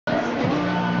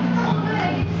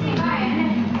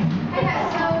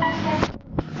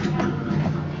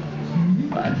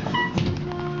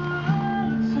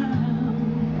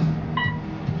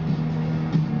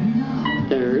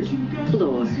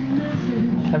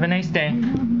Have a nice day.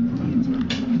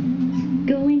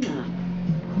 Going up.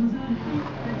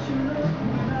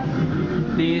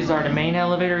 These are the main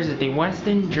elevators at the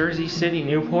Westin Jersey City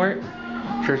Newport,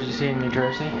 Jersey City, New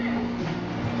Jersey.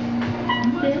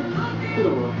 5th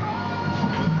floor.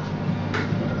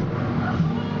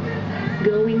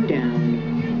 Going down.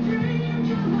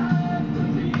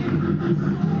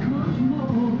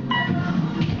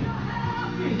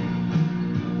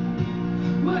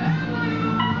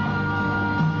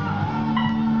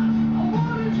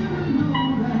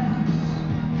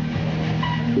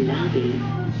 Lobby.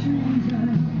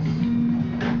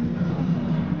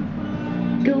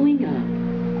 Going up.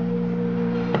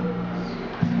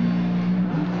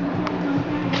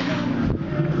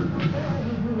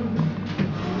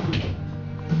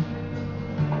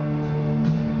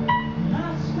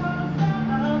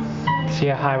 See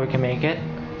how high we can make it.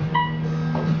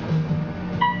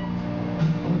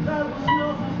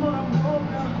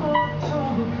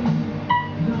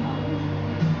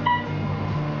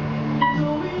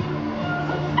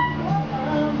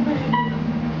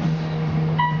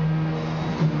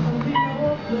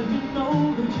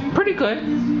 Pretty good.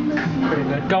 Pretty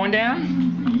good. Going down?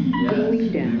 Yes.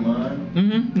 Going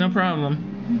down. No problem.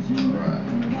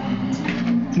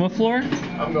 What floor?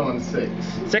 I'm going 6.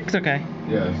 6? Okay.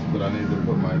 Yes, but I need to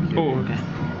put my key. Oh, okay.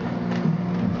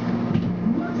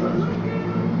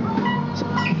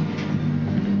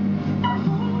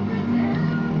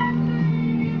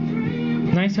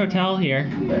 Nice hotel here.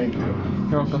 Thank you.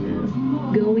 You're welcome.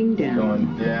 Going down.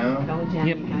 Going down.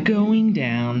 Yep, going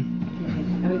down.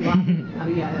 Oh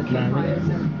yeah, that's right.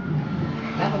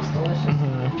 That looks delicious.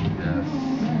 Yes,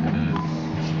 it is.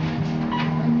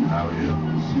 How are you?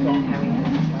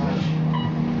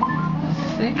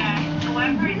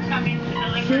 Whoever is coming to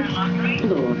deliver laundry, 5th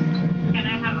floor. can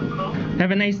I have a Coke?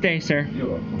 Have a nice day, sir. You're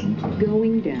welcome.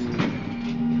 Going down.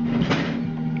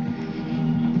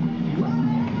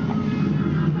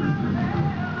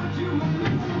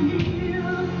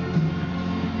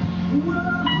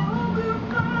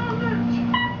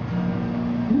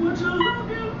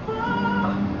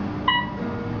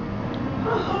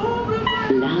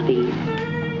 Lobby.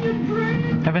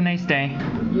 Have a nice day.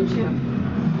 You too.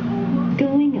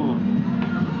 Going up.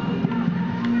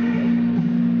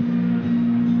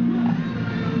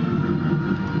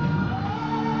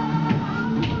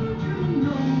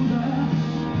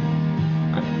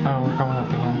 Oh, we're going up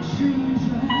again.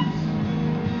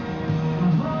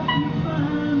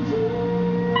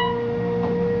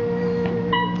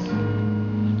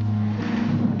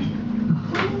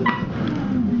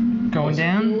 Going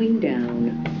down? Going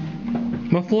down.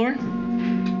 What floor?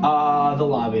 The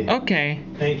lobby. Okay.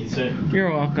 Thank you, sir.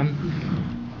 You're welcome.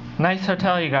 Nice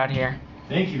hotel you got here.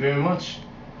 Thank you very much.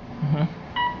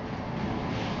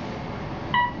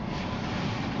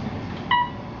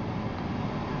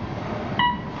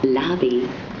 Lobby.